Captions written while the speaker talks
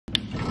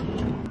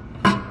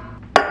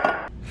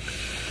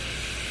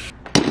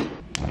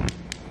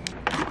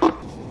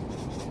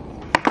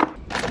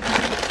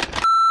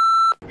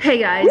Hey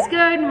guys,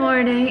 good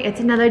morning. It's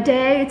another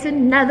day, it's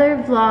another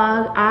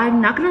vlog. I'm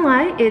not gonna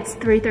lie, it's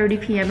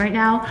 3:30 p.m. right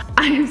now.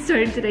 I am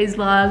starting today's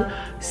vlog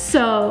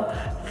so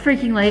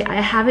freaking late.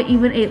 I haven't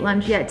even ate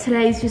lunch yet.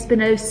 Today's just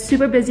been a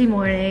super busy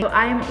morning. So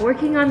I'm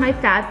working on my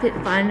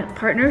FabFitFun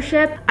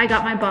partnership. I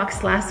got my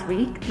box last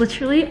week.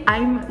 Literally,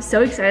 I'm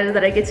so excited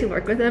that I get to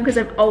work with them because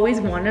I've always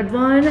wanted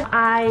one.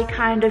 I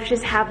kind of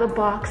just have the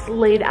box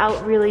laid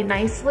out really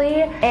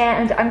nicely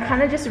and I'm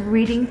kind of just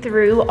reading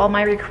through all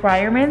my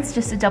requirements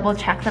just to double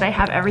check that I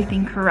have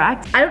everything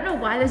correct. I don't know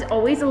why there's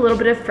always a little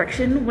bit of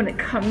friction when it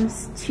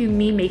comes to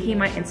me making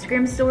my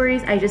Instagram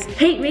stories. I just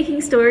hate making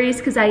stories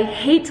because I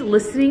hate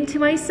listening to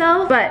myself.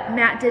 But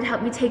Matt did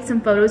help me take some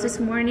photos this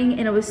morning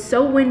and it was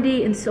so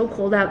windy and so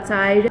cold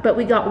outside, but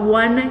we got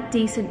one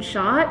decent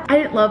shot. I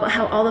didn't love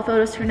how all the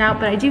photos turned out,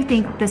 but I do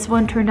think this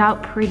one turned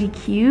out pretty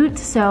cute.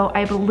 So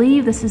I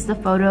believe this is the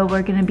photo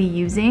we're gonna be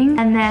using.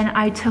 And then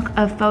I took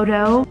a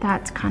photo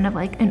that's kind of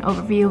like an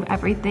overview of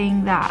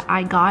everything that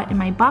I got in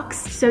my box.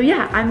 So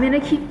yeah, I'm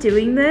gonna keep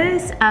doing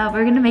this.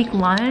 We're gonna make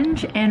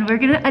lunch and we're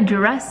gonna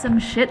address some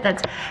shit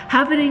that's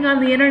happening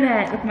on the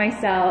internet with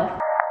myself.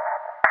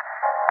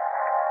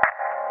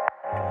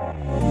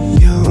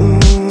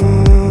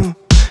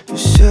 You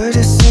should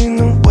have seen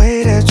the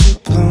way that you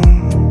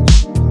bloom.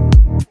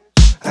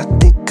 I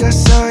think I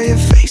saw your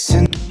face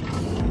in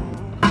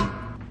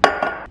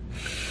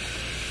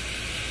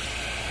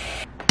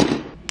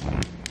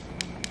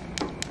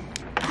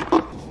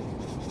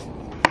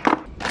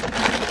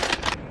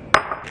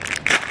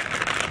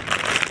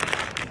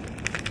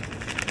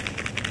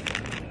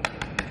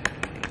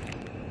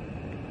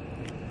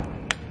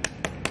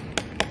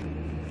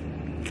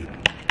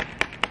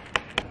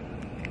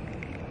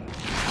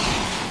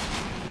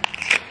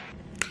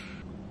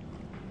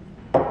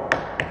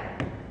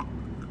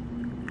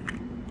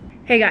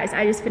Hey guys,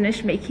 I just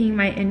finished making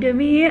my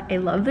Indomie. I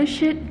love this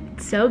shit,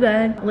 it's so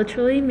good.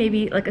 Literally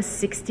maybe like a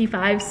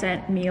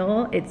 65-cent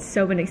meal. It's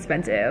so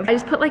inexpensive. I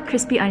just put like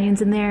crispy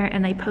onions in there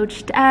and I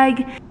poached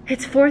egg.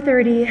 It's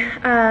 4:30.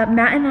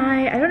 Matt and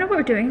I don't know what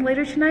we're doing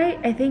later tonight.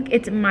 I think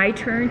it's my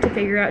turn to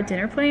figure out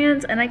dinner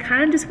plans and I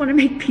kind of just want to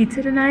make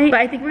pizza tonight. But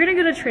I think we're gonna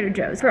go to Trader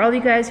Joe's. For all of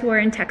you guys who are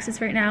in Texas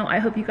right now, I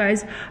hope you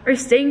guys are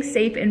staying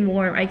safe and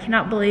warm. I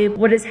cannot believe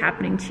what is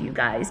happening to you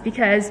guys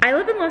because I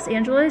live in Los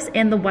Angeles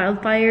and the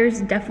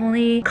wildfires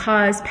definitely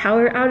cause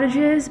power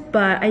outages,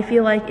 but I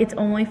feel like it's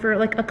only for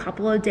like a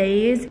couple of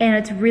days and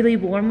it's really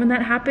warm when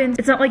that happens.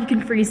 It's not like you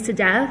can freeze to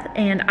death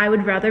and I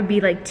would rather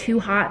be like too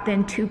hot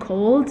than too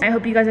cold. I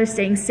hope you guys are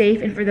staying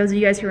safe, and for those of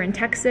you guys who are in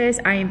Texas,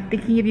 I am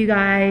thinking of you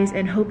guys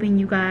and hoping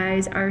you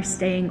guys are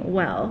staying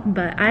well.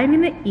 But I'm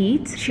gonna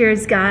eat.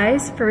 Cheers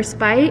guys, first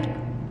bite.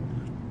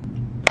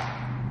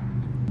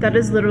 That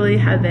is literally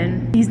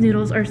heaven. These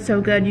noodles are so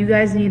good. You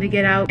guys need to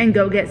get out and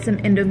go get some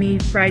Indomie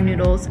fried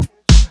noodles.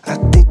 I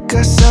think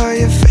I saw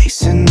your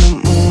face in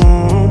the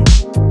moon.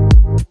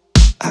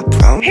 I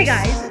promise. Hey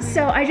guys,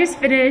 so I just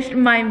finished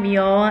my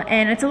meal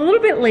and it's a little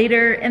bit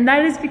later, and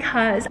that is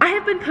because I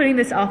have been putting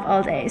this off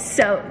all day.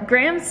 So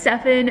Graham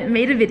Stephan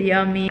made a video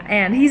on me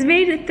and he's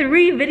made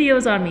 3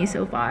 videos on me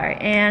so far,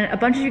 and a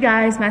bunch of you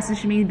guys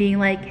messaged me being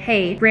like,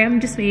 hey, Graham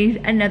just made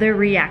another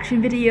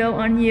reaction video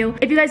on you.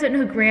 If you guys don't know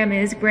who Graham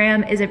is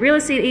a real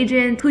estate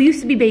agent who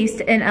used to be based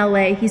in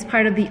LA. He's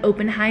part of the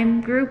Oppenheim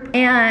group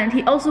and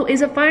he also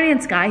is a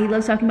finance guy. He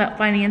loves talking about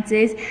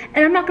finances,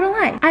 and I'm not gonna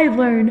lie, I've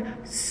learned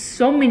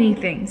so many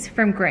things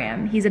from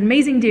Graham. He's an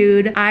amazing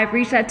dude. I've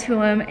reached out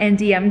to him and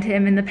DM'd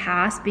him in the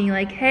past being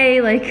like,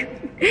 hey, like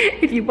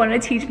if you want to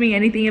teach me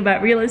anything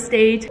about real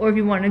estate, or if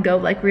you want to go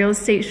like real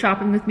estate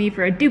shopping with me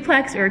for a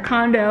duplex or a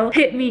condo,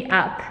 hit me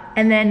up.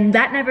 And then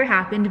that never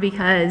happened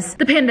because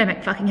the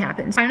pandemic fucking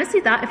happened. I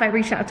honestly thought if I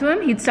reached out to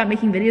him, he'd stop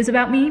making videos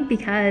about me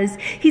because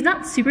he's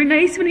not super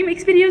nice when he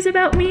makes videos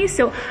about me.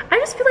 So I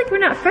just feel like we're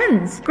not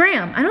friends.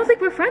 Graham, I don't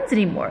think we're friends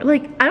anymore.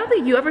 Like, I don't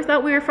think you ever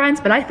thought we were friends,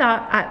 but I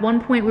thought at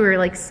one point we were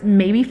like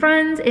maybe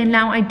friends, and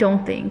now I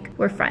don't think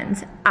we're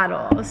friends at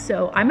all.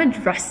 So I'm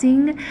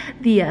addressing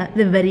the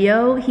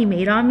video he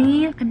made on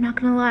me. I'm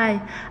not gonna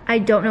lie, I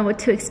don't know what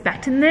to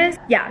expect in this.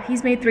 Yeah,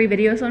 he's made 3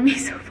 videos on me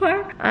so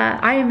far.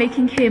 I am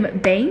making him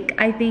bank.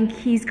 I think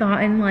he's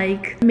gotten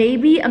like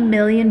maybe 1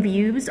 million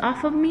views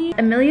off of me.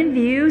 1 million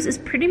views is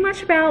pretty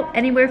much about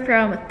anywhere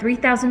from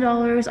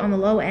 $3,000 on the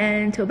low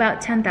end to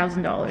about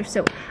 $10,000.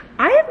 So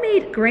I have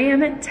made Graham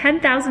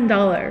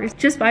 $10,000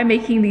 just by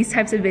making these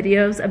types of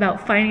videos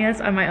about finance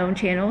on my own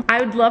channel.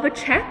 I would love a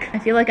check. I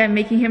feel like I'm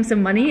making him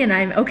some money and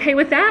I'm okay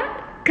with that,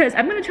 because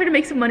I'm gonna try to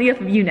make some money off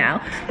of you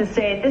now. To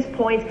say at this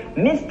point,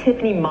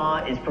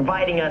 MissTiffanyMa is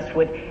providing us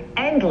with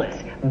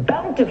endless,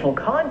 bountiful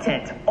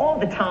content all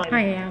the time.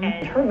 I am.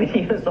 And her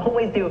videos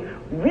always do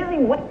really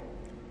well.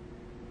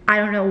 I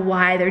don't know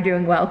why they're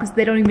doing well, because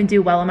they don't even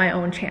do well on my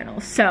own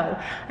channel. So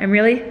I'm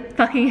really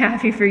fucking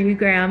happy for you,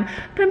 Graham,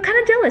 but I'm kind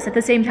of jealous at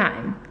the same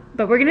time.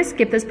 But we're gonna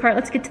skip this part.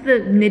 Let's get to the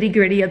nitty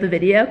gritty of the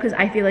video because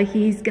I feel like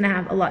he's gonna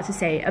have a lot to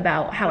say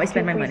about how I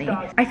spend my money.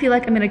 I feel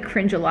like I'm gonna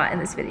cringe a lot in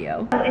this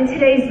video. In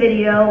today's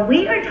video,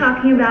 we are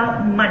talking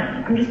about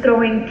money. I'm just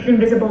throwing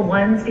invisible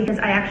ones because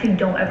I actually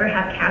don't ever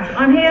have cash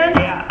on hand.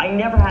 Yeah, I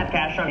never have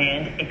cash on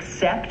hand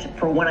except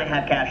for when I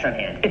have cash on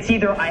hand. It's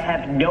either I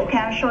have no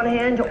cash on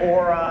hand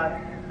or,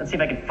 let's see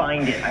if I can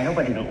find it. I hope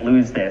I didn't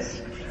lose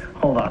this.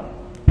 Hold on.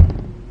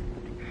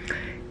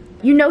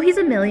 You know he's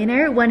a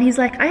millionaire when he's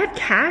like, I have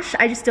cash,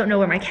 I just don't know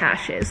where my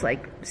cash is.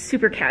 Like,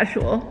 super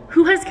casual.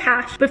 Who has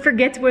cash but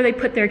forgets where they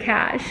put their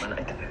cash?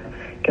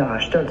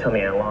 Gosh, don't tell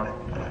me I lost.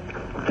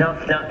 No,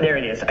 there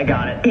it is. I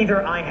got it.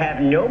 Either I have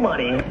no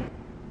money.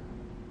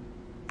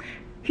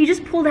 He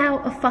just pulled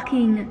out a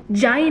fucking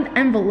giant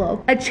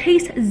envelope, a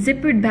Chase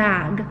zippered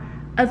bag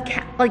of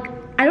cash. Like,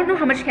 I don't know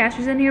how much cash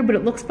is in here, but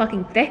it looks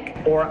fucking thick.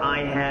 Or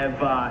I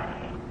have, I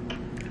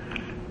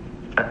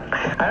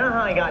don't know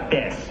how I got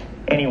this.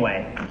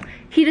 Anyway.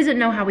 He doesn't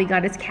know how he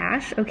got his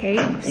cash, okay?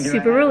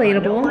 Super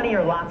relatable. No money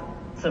or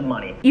lots of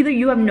money. Either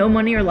you have no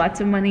money or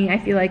lots of money. I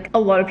feel like a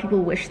lot of people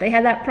wish they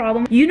had that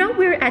problem. You know,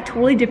 we're at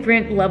totally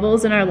different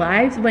levels in our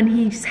lives when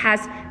he just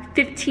has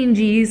 15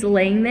 G's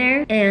laying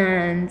there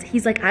and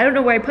he's like, I don't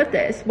know where I put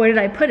this. Where did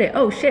I put it?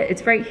 Oh shit,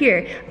 it's right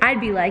here. I'd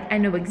be like, I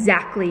know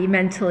exactly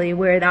mentally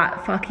where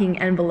that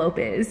fucking envelope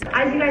is.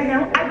 As you guys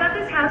know, I bought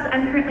this house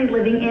I'm currently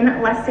living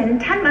in less than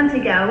 10 months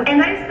ago,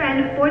 and I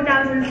spend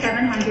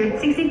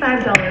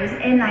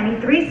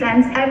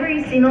 $4,765.93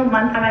 every single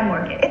month on my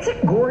mortgage. It's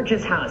a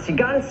gorgeous house. You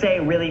gotta say,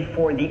 really,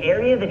 for the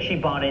area that she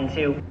bought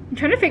into. I'm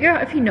trying to figure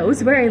out if he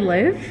knows where I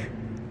live.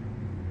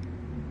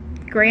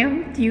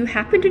 Graham, do you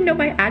happen to know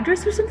my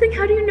address or something?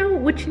 How do you know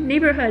which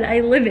neighborhood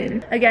I live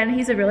in? Again,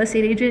 he's a real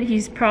estate agent.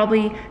 He's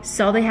probably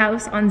saw the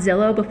house on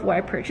Zillow before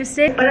I purchased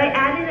it. But I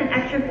added an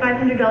extra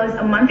 $500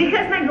 a month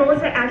because my goal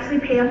is to actually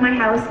pay off my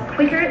house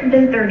quicker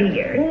than 30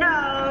 years.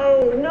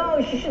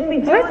 No, she shouldn't be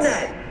doing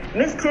that.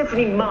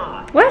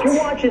 MissTiffanyMa, what? If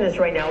you're watching this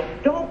right now,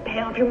 don't pay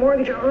off your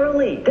mortgage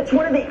early. That's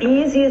one of the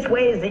easiest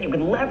ways that you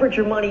can leverage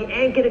your money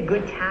and get a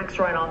good tax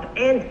write-off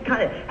and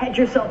kind of hedge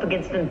yourself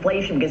against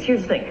inflation. Because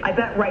here's the thing, I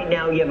bet right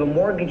now you have a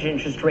mortgage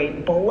interest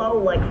rate below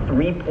like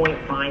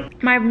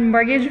 3.5. My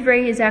mortgage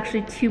rate is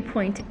actually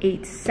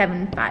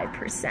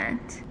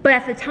 2.875%. But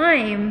at the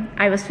time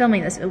I was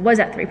filming this, it was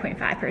at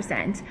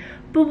 3.5%.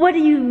 But what do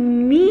you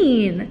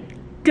mean?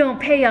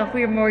 Don't pay off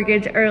your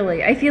mortgage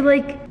early. I feel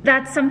like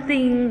that's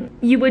something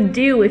you would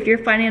do if you're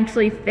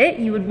financially fit.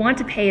 You would want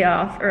to pay it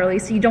off early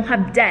so you don't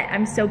have debt.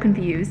 I'm so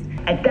confused.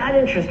 At that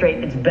interest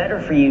rate, it's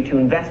better for you to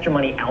invest your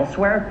money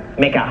elsewhere,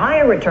 make a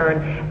higher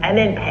return, and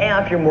then pay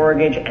off your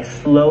mortgage as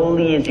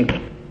slowly as you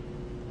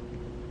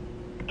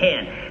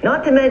can.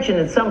 Not to mention,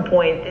 at some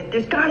point,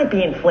 there's got to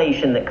be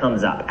inflation that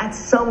comes up at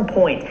some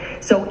point.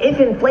 So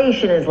if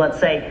inflation is, let's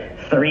say,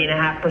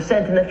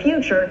 3.5% in the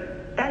future,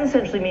 that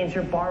essentially means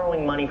you're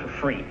borrowing money for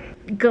free.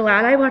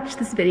 Glad I watched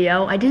this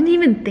video. I didn't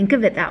even think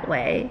of it that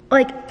way.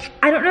 Like,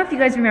 I don't know if you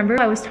guys remember,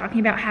 I was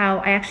talking about how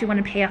I actually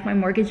want to pay off my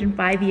mortgage in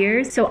 5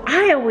 years. So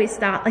I always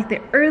thought like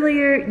the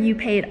earlier you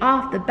pay it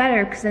off, the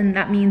better, because then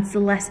that means the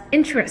less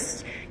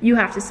interest you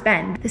have to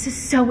spend. This is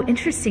so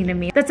interesting to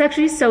me. That's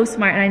actually so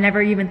smart, and I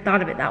never even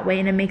thought of it that way,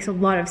 and it makes a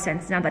lot of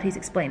sense now that he's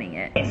explaining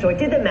it. So I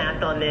did the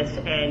math on this,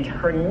 and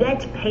her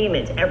net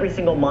payment every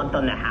single month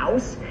on the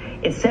house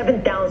is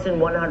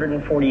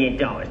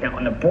 $7,148. Now,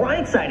 on the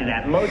bright side of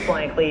that, most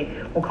likely,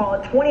 we'll call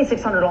it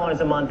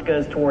 $2,600 a month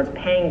goes towards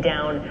paying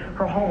down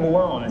her home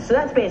loan. So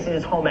that's basically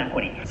just home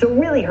equity. So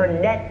really, her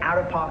net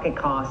out-of-pocket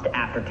cost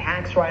after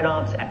tax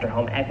write-offs, after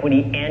home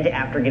equity, and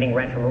after getting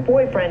rent from her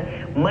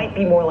boyfriend might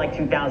be more like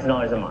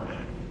 $2,000 a month.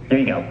 There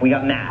you go, we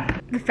got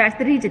math. The fact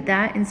that he did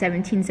that in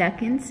 17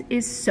 seconds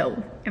is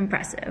so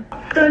impressive.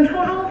 So in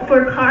total,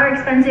 for car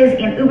expenses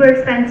and Uber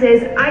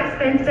expenses, I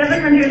spent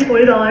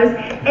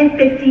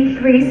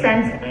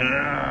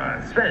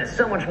 $740.53. Spending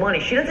so much money.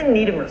 She doesn't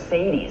need a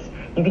Mercedes.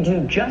 You could do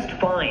just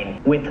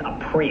fine with a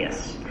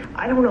Prius.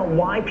 I don't know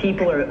why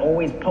people are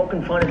always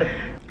poking fun at the...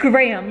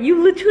 Graham,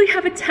 you literally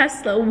have a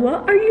Tesla.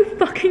 What are you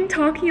fucking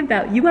talking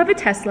about? You have a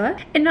Tesla,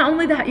 and not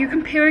only that, you're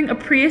comparing a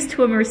Prius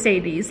to a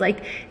Mercedes.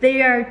 Like,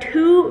 they are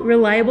two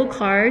reliable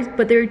cars,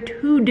 but they're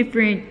two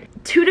different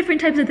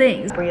types of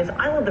things. Prius,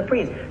 I love the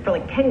Prius. For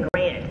like 10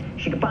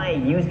 grand, she could buy a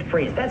used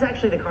Prius. That's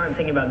actually the car I'm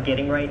thinking about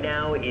getting right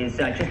now is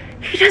just...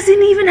 He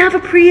doesn't even have a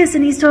Prius,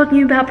 and he's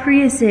talking about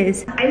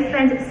Priuses. I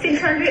spent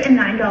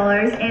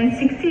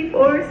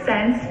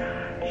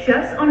 $609.64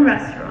 just on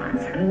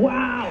restaurants.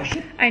 Wow.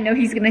 I know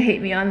he's gonna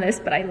hate me on this,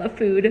 but I love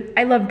food.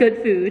 I love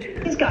good food.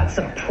 He's got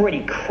some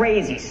pretty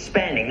crazy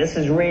spending. This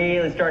is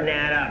really starting to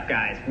add up,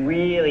 guys.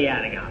 Really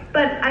adding up.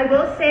 But I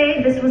will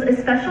say this was a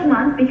special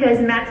month because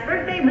Matt's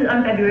birthday was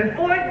on February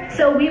 4th.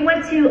 So we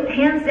went to,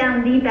 hands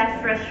down, the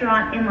best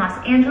restaurant in Los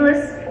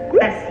Angeles,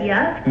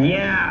 Bestia.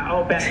 Yeah,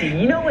 oh Bestia.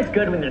 You know what's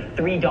good when there's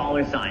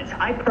 $3 signs?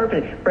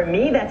 For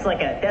me, that's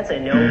a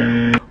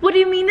no-no. What What do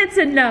you mean it's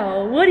a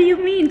no? What do you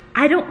mean?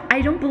 I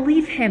don't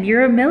believe him.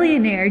 You're a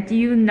millionaire. Do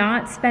you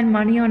not spend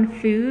money on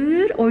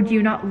food, or do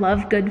you not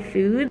love good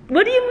food?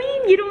 What do you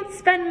mean you don't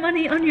spend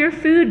money on your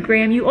food,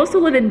 Graham? You also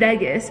live in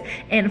Vegas,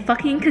 and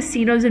fucking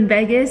casinos in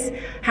Vegas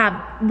have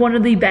one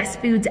of the best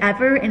foods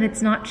ever, and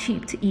it's not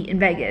cheap to eat in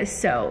Vegas.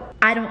 So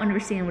I don't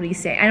understand what he's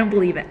saying. I don't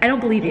believe it. I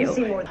don't believe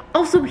you.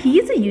 Also,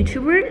 he's a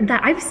YouTuber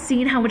that I've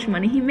seen how much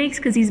money he makes,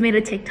 because he's made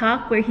a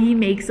TikTok where he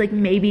makes like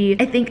maybe,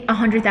 I think,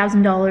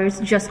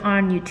 $100,000 just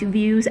on YouTube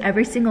views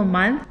every single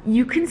month.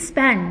 You can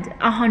spend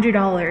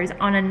 $100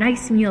 on a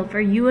nice meal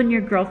for you and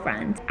your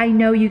girlfriend. I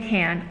know you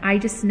can. I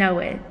just know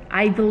it.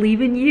 I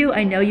believe in you.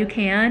 I know you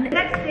can.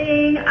 Next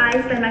thing I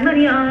spend my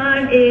money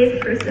on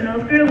is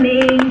personal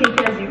grooming,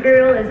 because your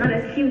girl is not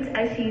as cute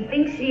as she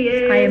thinks she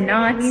is. I am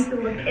not.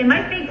 And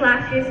my fake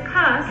lashes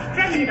cost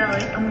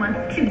 $70 a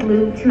month to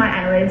glue to my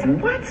eyelids.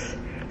 What?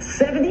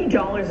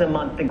 $70 a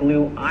month to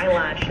glue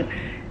eyelashes?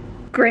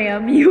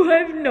 Graham, you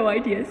have no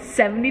idea.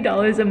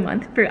 $70 a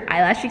month for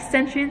eyelash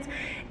extensions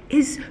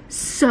is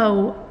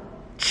so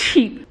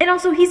cheap. And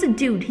also, he's a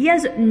dude. He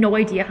has no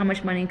idea how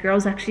much money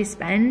girls actually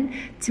spend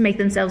to make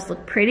themselves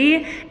look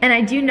pretty. And I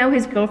do know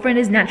his girlfriend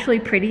is naturally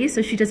pretty,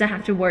 so she doesn't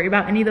have to worry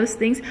about any of those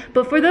things.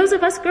 But for those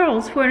of us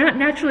girls who are not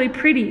naturally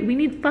pretty, we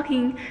need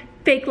fucking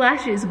fake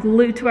lashes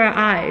glued to our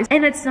eyes.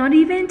 And it's not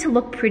even to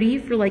look pretty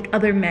for like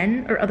other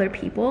men or other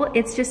people.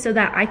 It's just so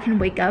that I can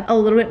wake up a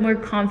little bit more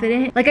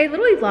confident. Like, I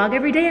literally vlog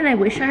every day, and I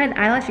wish I had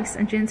eyelash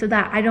extensions so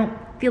that I don't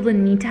feel the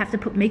need to have to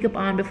put makeup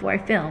on before I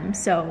film.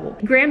 So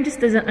Graham just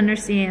doesn't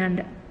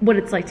understand what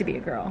it's like to be a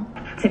girl.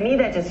 To me,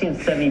 that just seems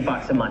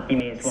 $70 a month. You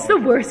may as well. It's the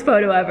worst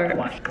photo ever.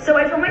 So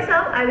I told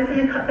myself I was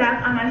gonna cut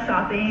back on my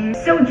shopping.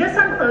 So just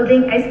on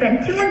clothing, I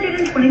spent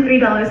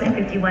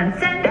 $223.51.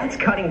 That's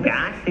cutting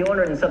back,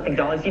 $200 and something.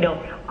 You know,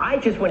 I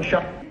just went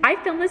shopping. I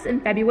filmed this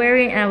in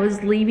February, and I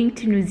was leaving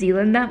to New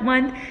Zealand that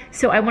month,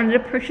 so I wanted to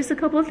purchase a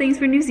couple of things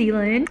for New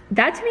Zealand.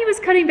 That to me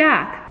was cutting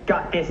back.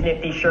 Got this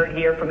nifty shirt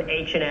here from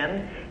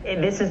H&M.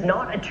 This is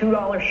not a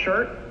 $2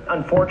 shirt.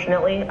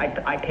 Unfortunately,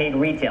 I paid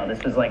retail.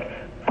 This was like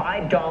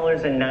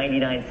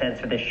 $5.99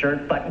 for this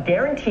shirt, but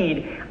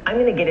guaranteed I'm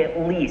gonna get at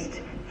least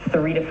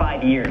 3 to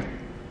 5 years.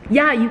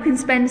 Yeah, you can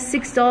spend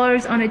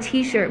 $6 on a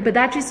t-shirt, but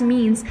that just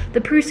means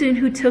the person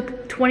who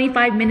took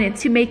 25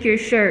 minutes to make your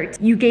shirt,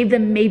 you gave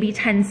them maybe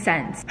 10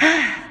 cents.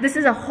 This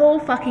is a whole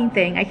fucking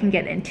thing I can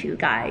get into,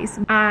 guys.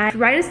 I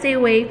try to stay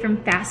away from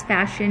fast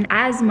fashion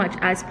as much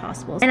as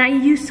possible. And I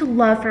used to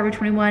love Forever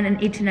 21 and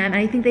H&M, and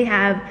I think they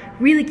have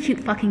really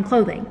cute fucking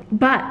clothing.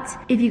 But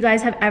if you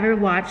guys have ever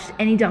watched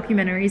any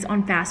documentaries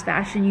on fast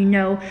fashion, you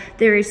know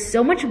there is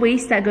so much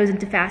waste that goes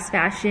into fast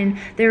fashion.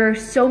 There are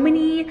so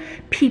many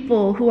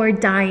people who are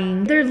dying.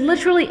 They're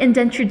literally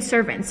indentured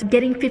servants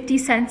getting 50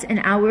 cents an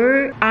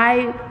hour.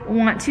 I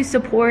want to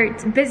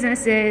support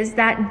businesses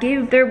that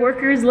give their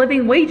workers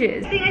living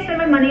wages. The thing I spend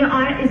my money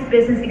on is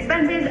business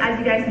expenses. As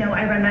you guys know,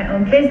 I run my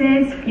own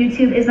business.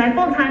 YouTube is my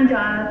full-time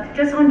job,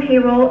 just on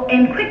payroll,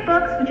 and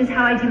QuickBooks, which is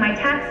how I do my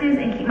taxes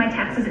and keep my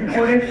taxes in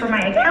order for my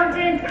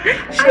accountant.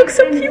 I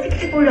spend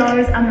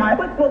 $64 a month.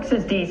 QuickBooks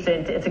is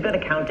decent. It's a good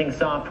accounting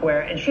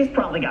software, and she's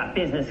probably got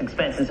business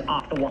expenses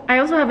off the wall. I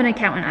also have an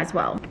accountant as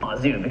well.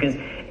 Because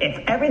if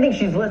everything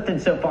she's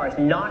listed so far is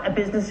not a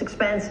business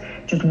expense,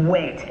 just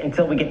wait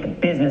until we get the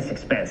business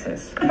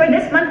expenses. For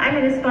this month, I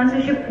had a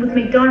sponsorship with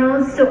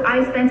McDonald's, so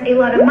I spent a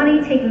lot of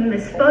money taking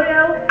this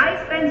photo.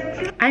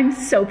 I'm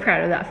so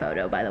proud of that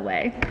photo, by the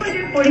way.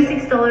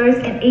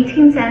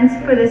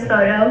 $246.18 for this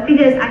photo,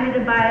 because I had to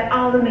buy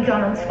all the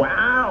McDonald's.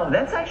 Wow,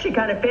 that's actually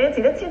kind of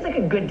fancy. That seems like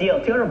a good deal.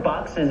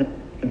 $200 is a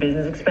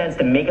business expense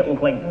to make it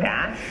look like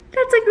that.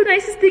 That's like the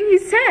nicest thing he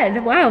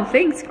said. Wow,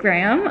 thanks,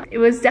 Graham. It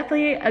was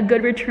definitely a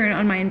good return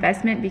on my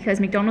investment, because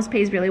McDonald's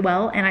pays really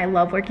well, and I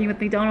love working with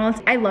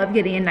McDonald's. I love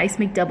getting a nice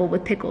McDouble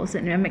with pickles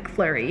and a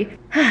McFlurry.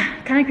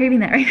 Kind of craving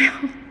that right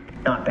now.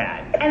 Not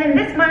bad. And then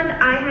this month,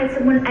 I had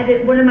someone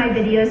edit one of my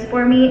videos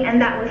for me,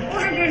 and that was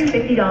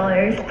 $450.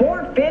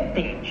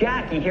 $450,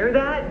 Jack, you hear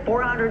that?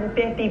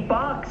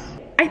 $450.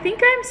 I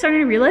think I'm starting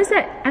to realize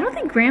that I don't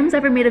think Graham's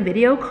ever made a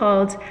video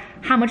called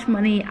how much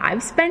money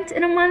I've spent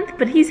in a month,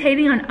 but he's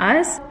hating on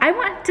us. I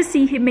want to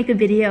see him make a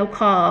video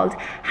called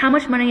how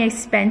much money I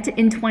spent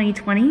in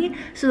 2020,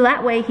 so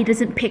that way he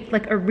doesn't pick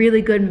like a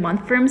really good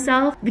month for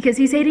himself, because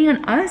he's hating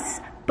on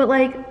us. But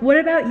like, what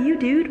about you,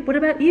 dude? What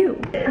about you?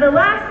 The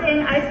last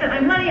thing I spent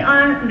my money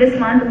on this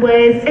month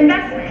was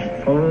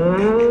investments.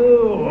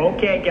 Oh,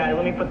 okay, guys,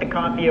 let me put the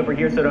coffee over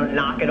here so I don't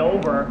knock it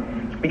over.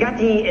 We got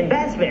the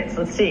investments.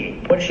 Let's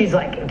see. What she's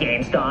like?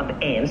 GameStop,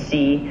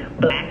 AMC,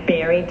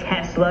 BlackBerry,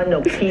 Tesla,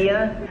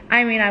 Nokia.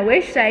 I mean, I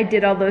wish I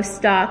did all those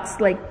stocks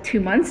like 2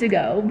 months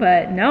ago,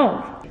 but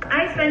no.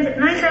 I spent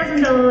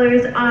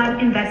 $9,000 on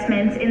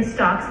investments in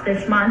stocks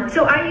this month.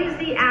 So I use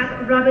the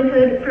app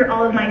Robinhood for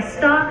all of my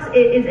stocks.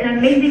 It is an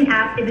amazing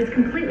app. It is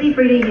completely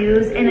free to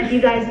use. And if you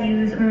guys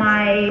use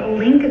my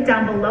link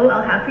down below,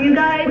 I'll have for you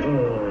guys.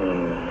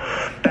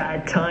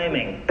 Bad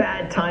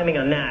timing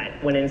on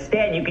that, when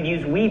instead you could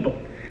use Webull.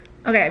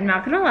 Okay, I'm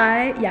not gonna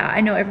lie. Yeah,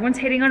 I know everyone's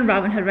hating on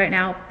Robinhood right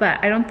now,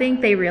 but I don't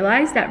think they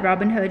realized that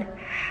Robinhood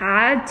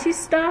had to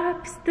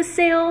stop the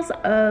sales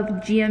of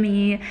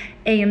GME,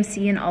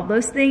 AMC, and all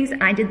those things.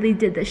 And they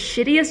did the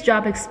shittiest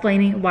job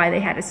explaining why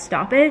they had to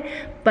stop it,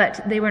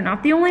 but they were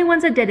not the only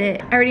ones that did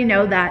it. I already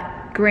know that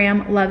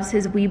Graham loves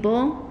his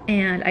Weeble,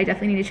 and I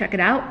definitely need to check it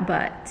out,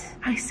 but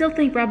I still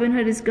think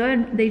Robinhood is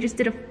good. They just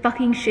did a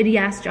fucking shitty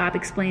ass job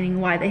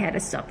explaining why they had to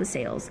stop the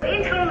sales.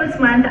 In total this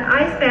month,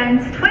 I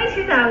spent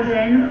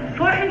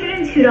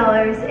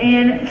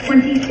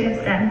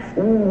 $22,402.22.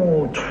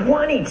 Ooh,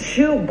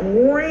 22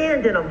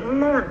 grand in a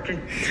month just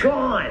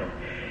gone.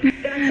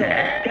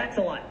 That's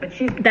a lot, but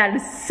that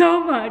is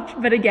so much.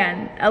 But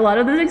again, a lot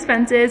of those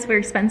expenses were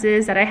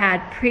expenses that I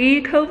had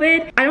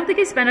pre-COVID. I don't think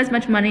I spent as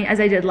much money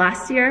as I did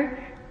last year.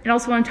 And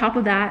also on top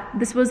of that,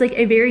 this was like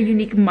a very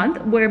unique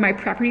month where my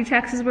property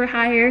taxes were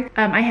higher.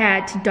 I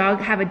had to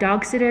have a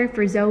dog sitter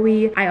for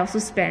Zoe. I also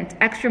spent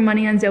extra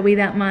money on Zoe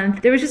that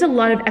month. There was just a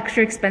lot of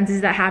extra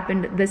expenses that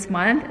happened this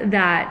month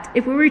that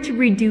if we were to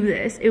redo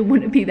this, it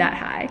wouldn't be that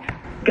high.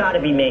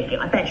 Gotta be making,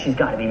 I bet she's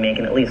gotta be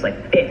making at least like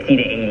 50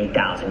 to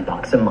 80,000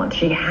 bucks a month.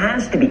 She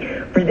has to be.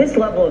 For this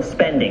level of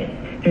spending,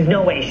 there's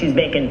no way she's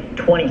making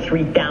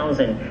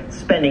 23,000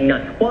 spending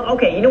none. Well,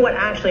 okay, you know what?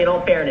 Actually, in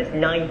all fairness,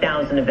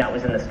 9,000 of that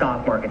was in the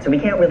stock market, so we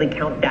can't really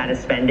count that as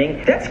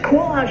spending. That's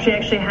cool how she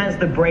actually has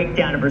the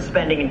breakdown of her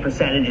spending in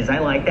percentages. I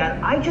like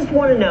that. I just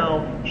want to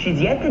know, she's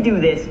yet to do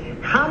this,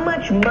 how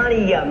much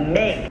money you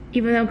make.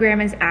 Even though Graham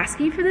is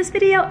asking for this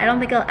video, I don't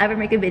think I'll ever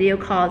make a video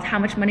called how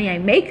much money I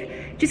make,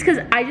 just because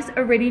I just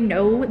already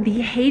know the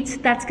hate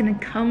that's gonna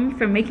come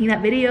from making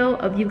that video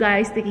of you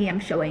guys thinking I'm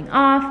showing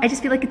off. I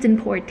just feel like it's in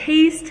poor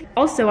taste.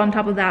 Also, on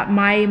top of that,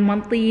 my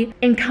monthly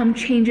income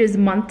changes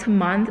month to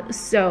month,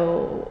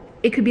 so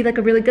it could be like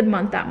a really good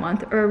month that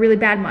month or a really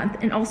bad month.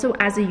 And also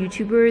as a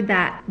YouTuber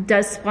that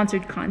does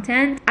sponsored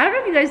content, I don't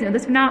know if you guys know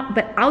this or not,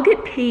 but I'll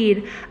get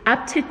paid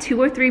up to 2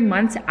 or 3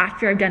 months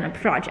after I've done a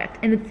project,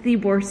 and it's the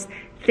worst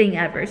thing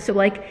ever. So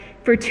like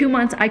for 2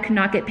 months I could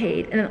not get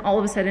paid, and then all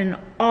of a sudden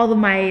all of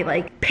my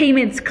like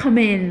payments come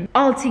in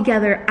all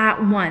together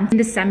at once. In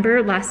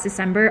December, last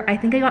December, I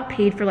think I got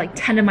paid for like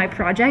 10 of my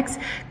projects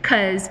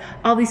because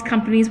all these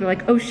companies were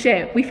like, oh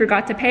shit, we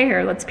forgot to pay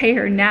her, let's pay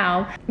her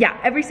now. Yeah,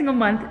 every single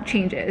month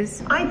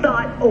changes. I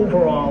thought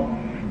overall,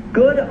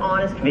 good,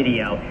 honest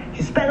video.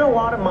 She spent a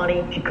lot of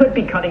money. She could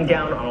be cutting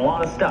down on a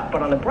lot of stuff,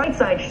 but on the bright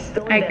side, she's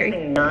still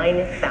investing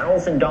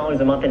 $9,000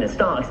 a month into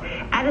stocks.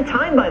 At a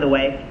time, by the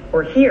way,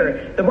 where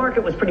here, the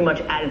market was pretty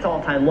much at its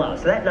all-time low.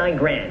 So that 9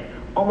 grand,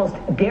 almost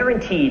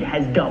guaranteed,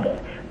 has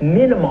doubled.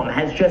 Minimum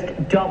has just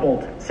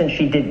doubled since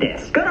she did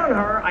this. Good on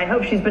her. I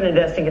hope she's been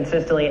investing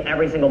consistently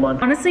every single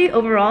month. Honestly,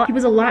 overall, he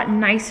was a lot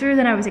nicer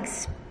than I was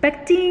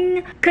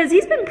expecting, because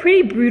he's been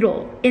pretty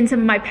brutal in some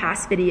of my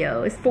past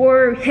videos.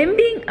 For him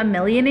being a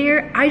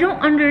millionaire, I don't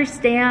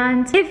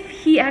understand if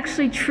he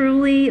actually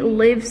truly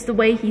lives the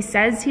way he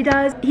says he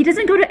does. He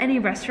doesn't go to any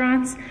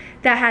restaurants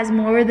that has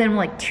more than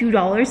like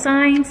 $2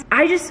 signs.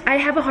 I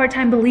have a hard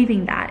time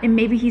believing that, and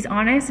maybe he's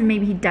honest and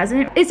maybe he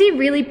doesn't. Is he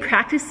really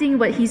practicing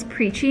what he's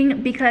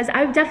preaching? Because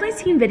I've definitely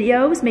seen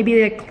videos,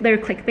 maybe they're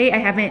clickbait, I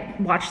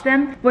haven't watched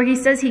them, where he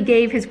says he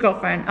gave his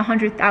girlfriend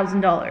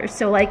 $100,000.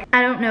 So like,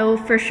 I don't know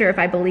for sure if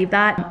I believe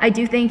that. I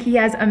do think he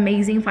has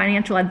amazing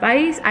financial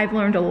advice. I've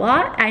learned a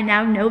lot. I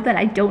now know that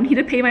I don't need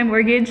to pay my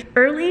mortgage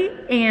early,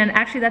 and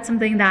actually that's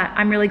something that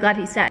I'm really glad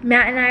he said.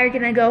 Matt and I are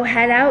gonna go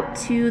head out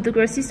to the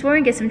grocery store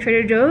and get some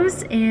Trader Joe's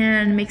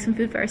and make some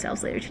food for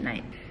ourselves later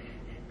tonight.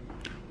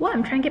 What?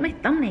 I'm trying to get my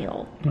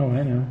thumbnail. Oh,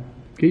 I know.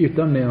 Get your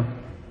thumbnail.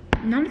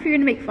 Not if you're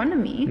gonna make fun of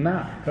me.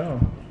 Nah,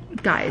 go.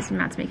 Guys,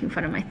 Matt's making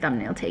fun of my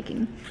thumbnail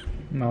taking.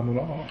 Not at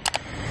all.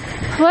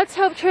 Let's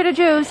hope Trader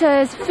Joe's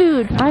has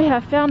food. I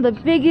have found the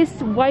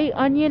biggest white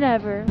onion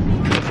ever.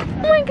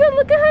 Oh my god,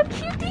 look at how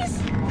cute these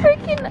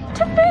freaking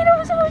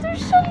tomatoes are. They're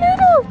so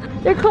little.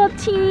 They're called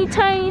teeny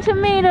tiny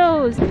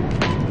tomatoes.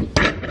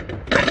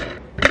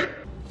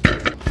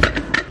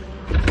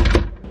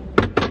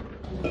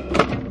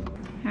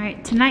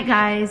 Alright, tonight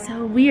guys,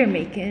 we are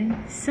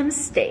making some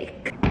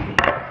steak.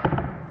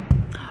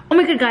 Oh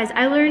my god guys,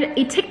 I learned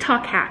a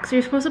TikTok hack. So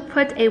you're supposed to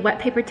put a wet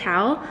paper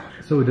towel.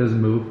 So it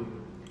doesn't move?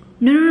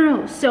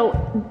 No.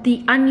 So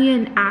the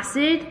onion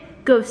acid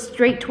goes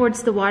straight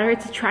towards the water.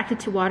 It's attracted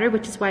to water,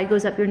 which is why it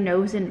goes up your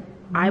nose and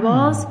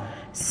eyeballs.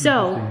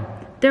 So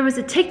there was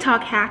a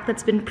TikTok hack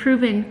that's been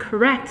proven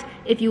correct.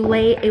 If you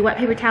lay a wet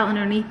paper towel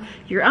underneath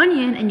your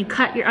onion and you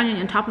cut your onion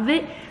on top of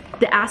it,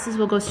 the acids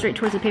will go straight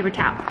towards the paper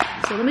towel.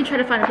 So let me try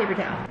to find a paper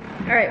towel.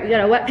 All right, we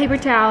got a wet paper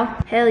towel.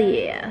 Hell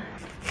yeah.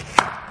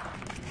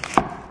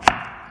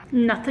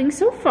 Nothing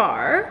so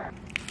far.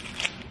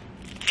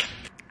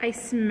 I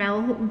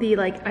smell the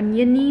like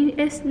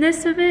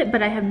oniony-ness of it,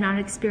 but I have not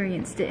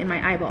experienced it in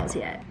my eyeballs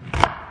yet.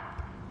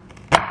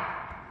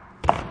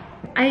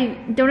 I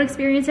don't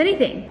experience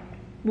anything.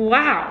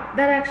 Wow,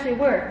 that actually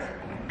worked.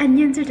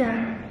 Onions are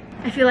done.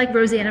 I feel like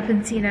Rosanna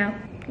Pansino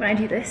when I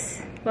do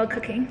this while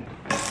cooking.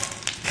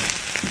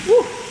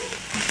 Woo.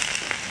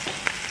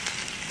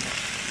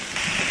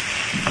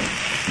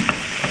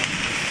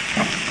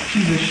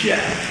 She's a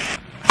chef.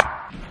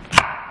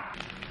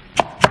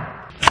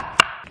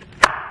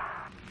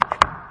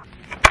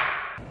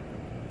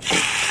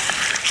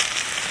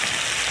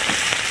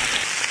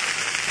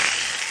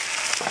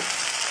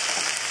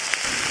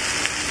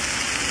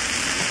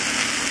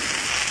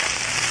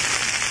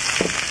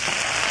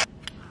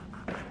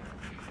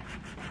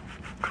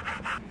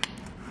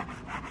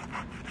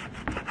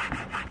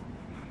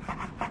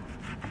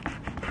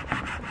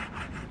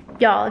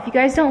 Y'all, if you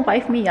guys don't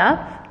wife me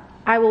up,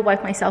 I will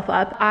wife myself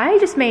up. I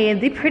just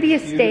made the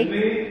prettiest steak.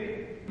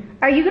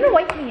 Are you gonna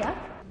wife me up?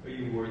 Are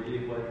you worthy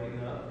of wiping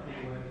up?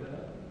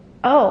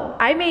 Oh,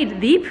 I made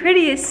the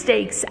prettiest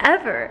steaks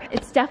ever.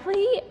 It's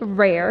definitely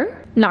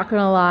rare, not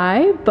gonna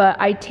lie, but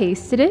I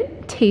tasted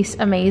it. Tastes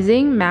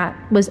amazing. Matt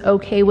was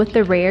okay with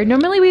the rare.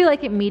 Normally we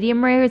like it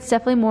medium rare. It's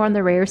definitely more on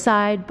the rare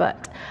side,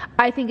 but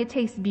I think it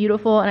tastes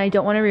beautiful and I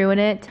don't want to ruin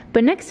it.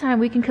 But next time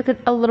we can cook it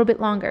a little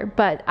bit longer.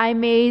 But I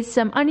made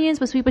some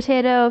onions with sweet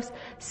potatoes,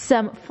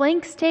 some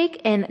flank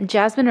steak, and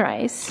jasmine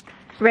rice.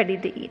 Ready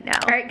to eat now.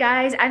 All right,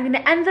 guys, I'm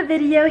gonna end the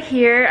video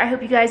here. I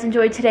hope you guys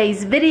enjoyed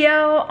today's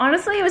video.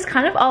 Honestly, it was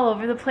kind of all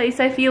over the place,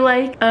 I feel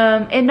like.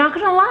 And not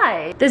gonna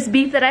lie, this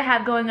beef that I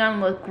have going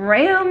on with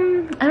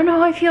Graham, I don't know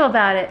how I feel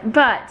about it.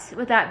 But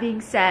with that being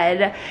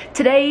said,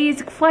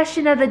 today's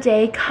question of the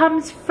day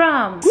comes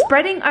from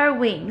Spreading Our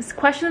Wings.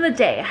 Question of the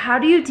day, how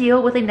do you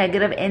deal with a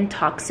negative and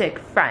toxic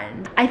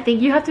friend? I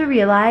think you have to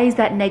realize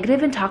that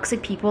negative and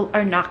toxic people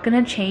are not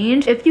gonna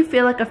change. If you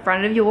feel like a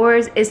friend of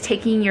yours is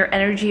taking your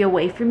energy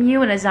away from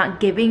you and is not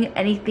giving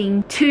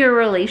anything to your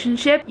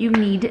relationship, you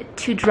need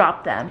to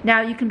drop them.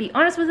 Now, you can be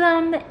honest with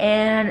them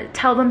and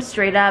tell them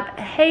straight up,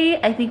 hey,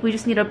 I think we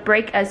just need a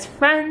break as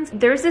friends.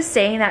 There's this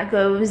saying that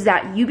goes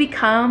that you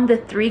become the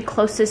 3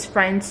 closest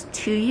friends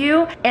to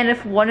you, and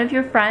if one of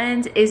your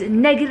friends is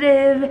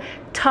negative,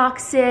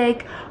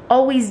 toxic,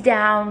 always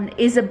down,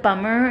 is a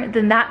bummer,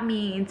 then that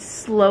means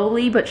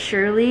slowly but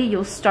surely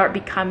you'll start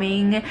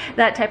becoming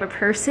that type of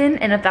person.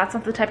 And if that's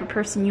not the type of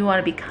person you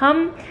want to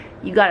become,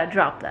 you gotta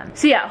drop them.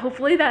 So yeah,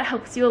 hopefully that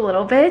helps you a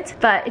little bit.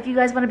 But if you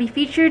guys want to be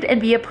featured and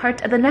be a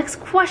part of the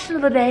next question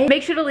of the day,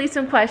 make sure to leave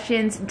some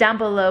questions down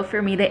below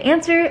for me to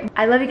answer.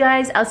 I love you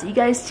guys. I'll see you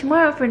guys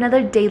tomorrow for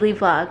another daily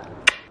vlog.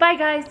 Bye,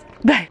 guys.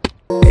 Bye.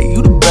 Hey,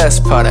 you the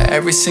best part of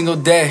every single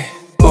day.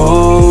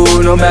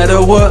 Ooh, no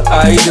matter what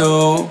I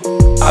do,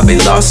 I'll be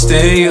lost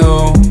in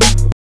you.